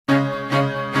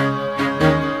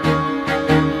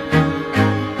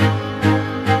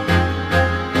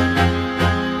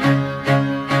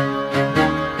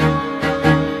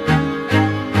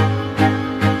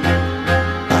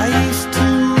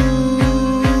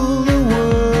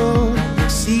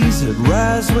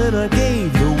eyes when I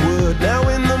gave the word. Now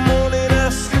in the morning I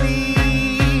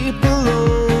sleep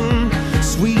alone.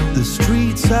 Sweep the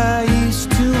streets I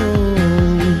used to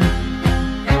own.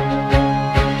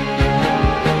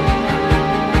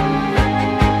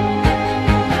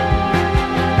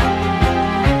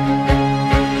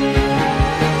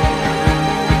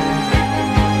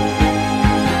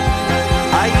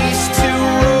 I used to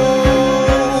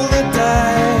roll the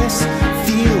dice,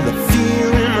 feel the fear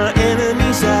in my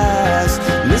enemy's eyes,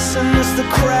 listen as the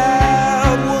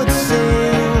crowd would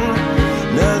sing.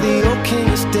 Now the old king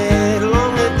is dead,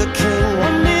 long live the king.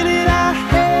 One minute I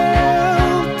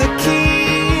held the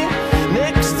key,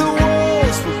 next the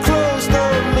walls were closed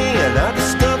on me, and I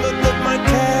discovered that my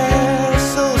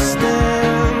castle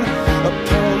stand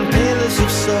upon pillars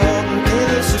of salt and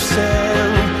pillars of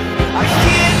sand. I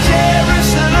hear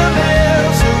Jerusalem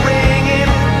bells are ringing,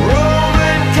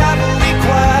 Roman cavalry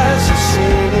choirs are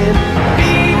singing.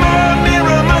 Be my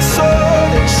mirror, my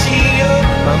sword and shield,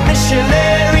 my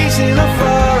missionaries in a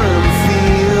foreign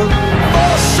field.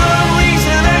 For some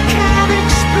reason I can't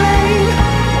explain,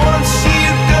 once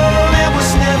you've gone it was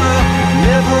never,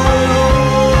 never an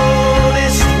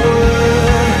honest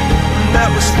word. And that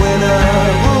was when I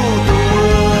ruled the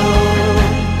world.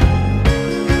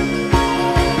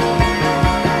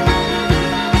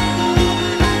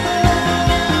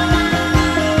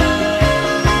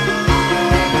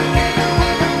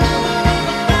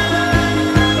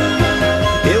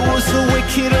 It was the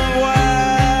wicked and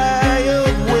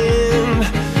wild wind,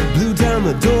 blew down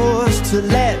the doors to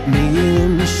let me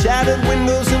in, shattered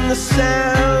windows and the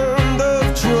sound of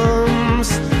drums.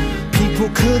 People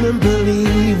couldn't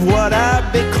believe what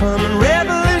I'd become, and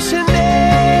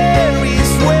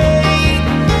revolutionaries wait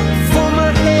for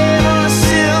my head on a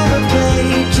silver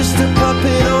plate, just a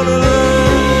puppet on a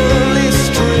lonely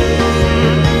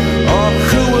string. Oh,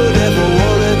 who would ever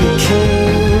wanna be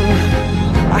king?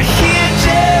 I hear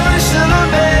Jerusalem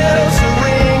bells are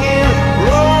ringing,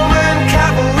 Roman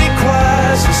cavalry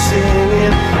choirs are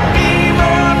singing. Be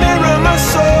my mirror, my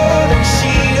sword and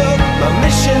shield, my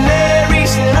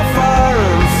missionaries in a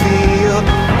foreign field.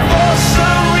 For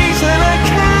some reason I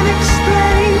can't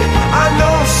explain, I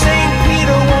know St.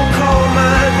 Peter won't call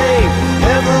my name,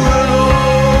 never an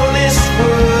honest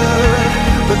word.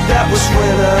 But that was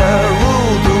when I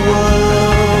ruled the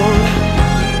world.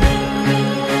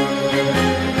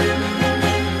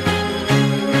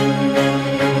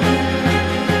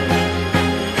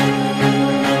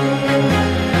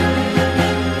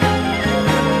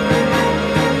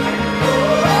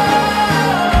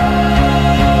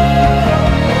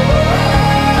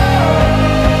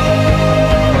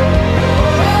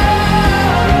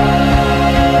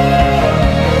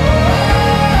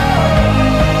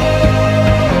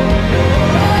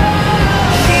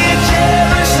 Hear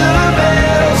Jerusalem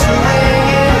bells are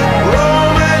ringing,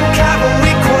 Roman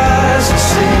cavalry choirs are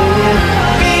singing.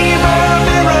 Be my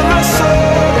mirror, my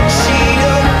sword and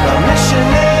shield, my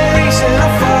missionaries in a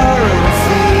foreign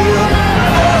field.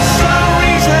 For some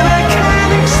reason I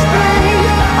can't explain,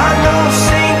 I know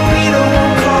St. Peter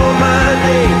won't call my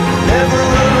name, never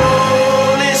an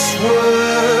honest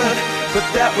word. But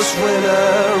that was when I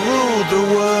ruled the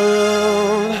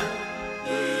world.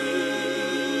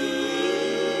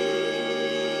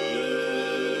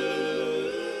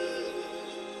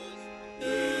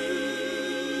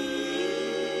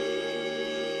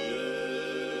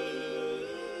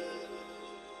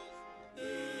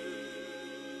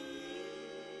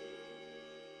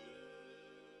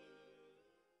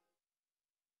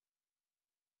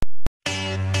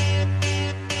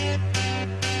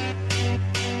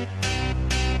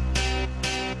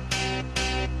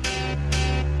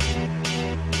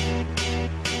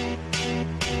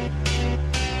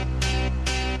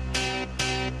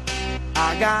 I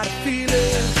got a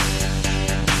feeling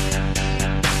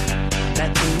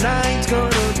that tonight's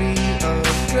gonna be a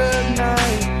good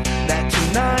night, that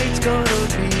tonight's gonna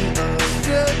be a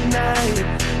good night,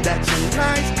 that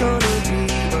tonight's gonna be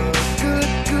a good,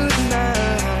 good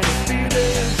night.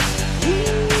 Feeling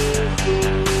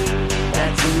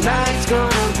that tonight's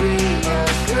gonna be a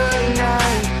good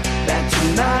night, that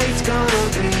tonight's gonna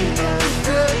be a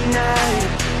good night,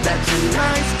 that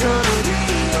tonight's gonna be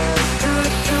a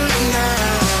good, good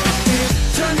night.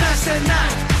 Tonight's the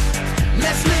night,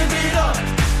 let's live it up.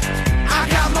 I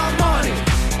got my money,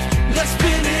 let's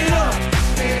spin it up.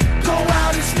 Go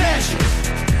out and smash it,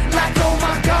 like oh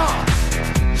my God.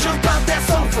 Jump out that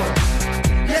sofa,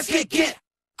 let's get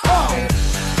off.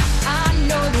 I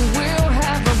know that we'll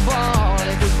have a ball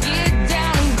if we get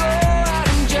down and go out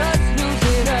and just lose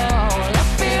it all. I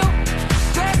feel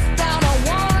stressed out, I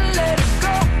wanna let it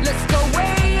go. Let's go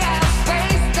way out,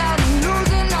 spaced out and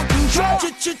lose it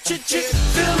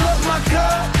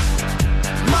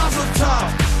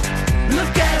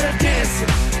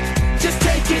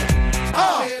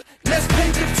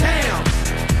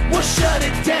shut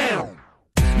it down.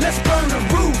 Let's burn the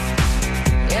roof,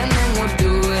 and then we'll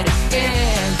do it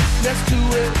again. let's do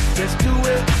it, let's do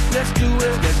it, let's do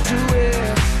it, let's do it,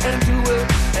 and do it,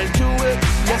 and do it,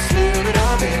 let's live it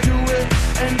up and do it,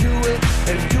 and do it,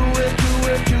 and do it, do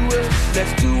it, do it,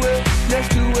 let's do it, let's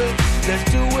do it, let's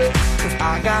do it, cause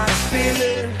I got a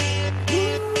feeling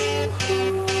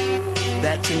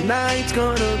that tonight's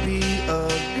gonna be a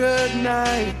good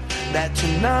night, that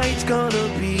tonight's gonna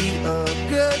be a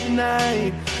good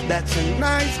night, that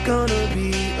tonight's gonna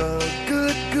be a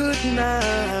good, good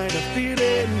night, a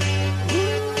feeling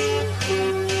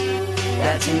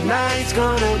that tonight's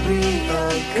gonna be a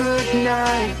good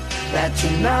night, that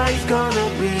tonight's gonna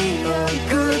be a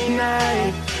good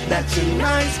night, that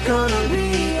tonight's gonna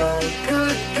be a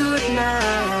good, good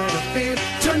night, a feeling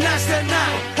tonight's the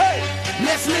night, hey,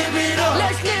 let's live it up,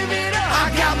 Let's live it up. I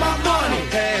got my money,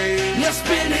 hey, let's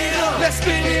spin it up, let's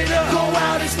spin it up, go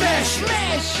out and smash it,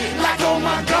 Smash it. like oh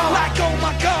my god, like oh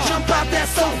my god, jump out that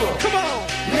sofa, come on,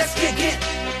 let's kick it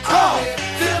off,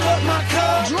 fill up my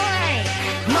cup, Drink.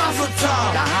 Mazel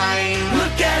tov, Dime.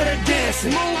 look at her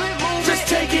dancing, Move it, move just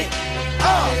it. take it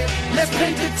off, let's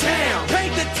paint the town,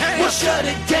 we'll shut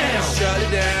it down,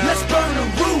 let's burn the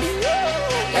roof,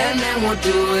 And then we'll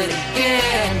do it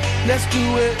again. let's do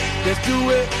it, let's do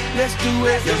it, let's do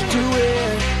it, let's do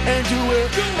it, and do it,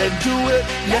 and do it,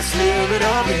 let's live it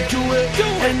up and do it,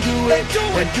 and do it,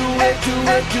 and do it, do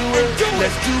it, do it,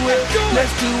 let's do it,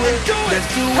 let's do it, let's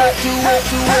do it, do it,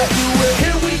 do it, do it,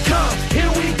 here we come,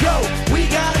 here we go, we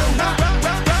gotta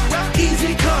rock,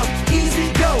 easy come, easy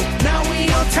go, now we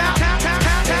on top,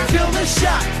 feel the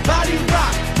shot, body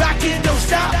rock, rock it